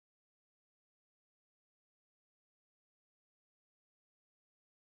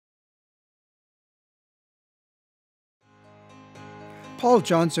Paul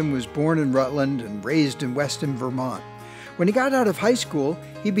Johnson was born in Rutland and raised in Weston, Vermont. When he got out of high school,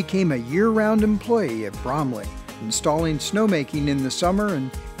 he became a year-round employee at Bromley, installing snowmaking in the summer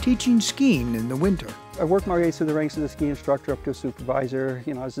and teaching skiing in the winter. I worked my way through the ranks as a ski instructor up to a supervisor,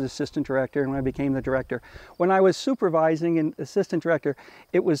 as an assistant director, and when I became the director. When I was supervising and assistant director,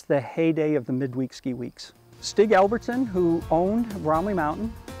 it was the heyday of the midweek ski weeks. Stig Albertson, who owned Bromley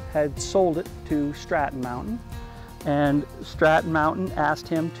Mountain, had sold it to Stratton Mountain, and Stratton Mountain asked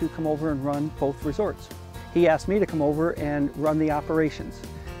him to come over and run both resorts. He asked me to come over and run the operations.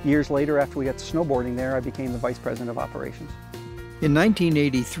 Years later, after we got to snowboarding there, I became the vice president of operations. In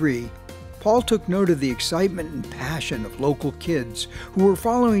 1983, Paul took note of the excitement and passion of local kids who were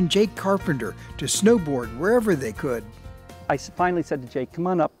following Jake Carpenter to snowboard wherever they could. I finally said to Jake, come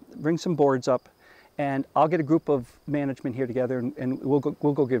on up, bring some boards up, and I'll get a group of management here together and we'll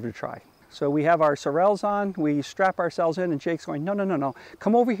go give it a try. So we have our sorels on, we strap ourselves in, and Jake's going, no,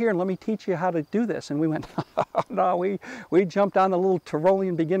 come over here and let me teach you how to do this. And we went, no, we jumped on the little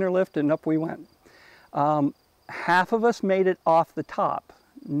Tyrolean beginner lift and up we went. Half of us made it off the top.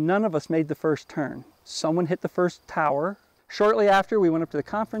 None of us made the first turn. Someone hit the first tower. Shortly after, we went up to the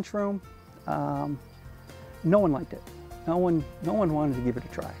conference room. No one liked it. No one wanted to give it a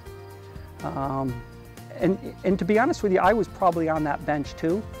try. And to be honest with you, I was probably on that bench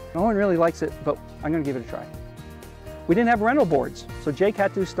too. No one really likes it, but I'm going to give it a try. We didn't have rental boards, so Jake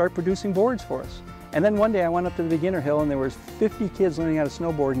had to start producing boards for us. And then one day I went up to the beginner hill and there was 50 kids learning how to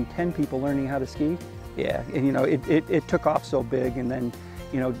snowboard and 10 people learning how to ski. Yeah, and it took off so big, and then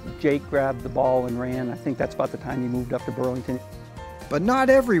Jake grabbed the ball and ran. I think that's about the time he moved up to Burlington. But not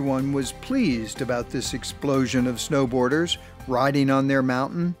everyone was pleased about this explosion of snowboarders riding on their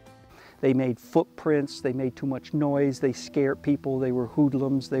mountain. They made footprints, they made too much noise, they scared people, they were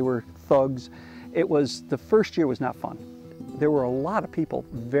hoodlums, they were thugs. The first year was not fun. There were a lot of people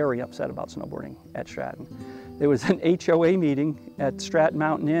very upset about snowboarding at Stratton. There was an HOA meeting at Stratton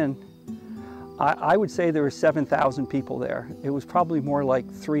Mountain Inn. I would say there were 7,000 people there. It was probably more like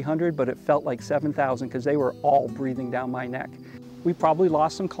 300, but it felt like 7,000 because they were all breathing down my neck. We probably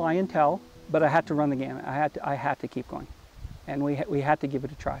lost some clientele, but I had to run the gamut. I had to keep going, and we had to give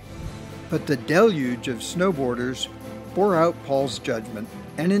it a try. But the deluge of snowboarders bore out Paul's judgment,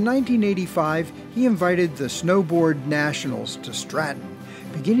 and in 1985 he invited the Snowboard Nationals to Stratton,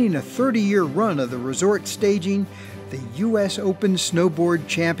 beginning a 30-year run of the resort staging the U.S. Open Snowboard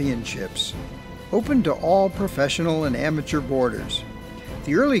Championships, open to all professional and amateur boarders.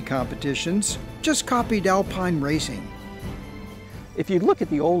 The early competitions just copied alpine racing. If you look at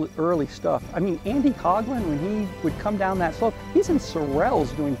the early stuff, I mean, Andy Coughlin, when he would come down that slope, he's in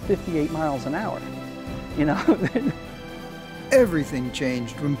sorels doing 58 miles an hour, Everything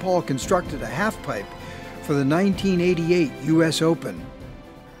changed when Paul constructed a halfpipe for the 1988 U.S. Open.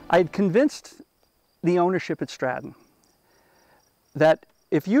 I had convinced the ownership at Stratton that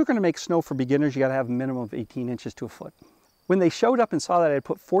if you're going to make snow for beginners, you got to have a minimum of 18 inches to a foot. When they showed up and saw that I had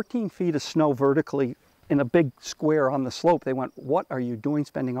put 14 feet of snow vertically in a big square on the slope, they went, what are you doing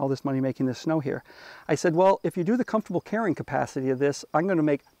spending all this money making this snow here? I said, well, if you do the comfortable carrying capacity of this, I'm going to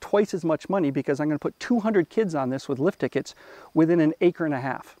make twice as much money because I'm going to put 200 kids on this with lift tickets within an acre and a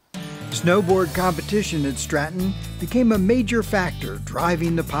half. Snowboard competition at Stratton became a major factor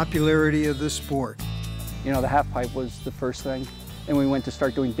driving the popularity of the sport. The halfpipe was the first thing, and we went to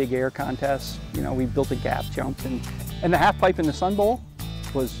start doing big air contests. We built a gap jump, and the halfpipe in the Sun Bowl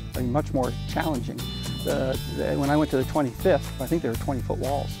was much more challenging. When I went to the 25th, I think there were 20-foot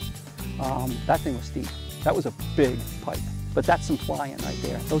walls. That thing was steep. That was a big pipe, but that's some flying right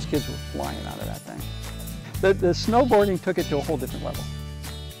there. Those kids were flying out of that thing. The snowboarding took it to a whole different level.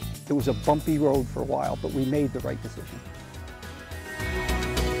 It was a bumpy road for a while, but we made the right decision.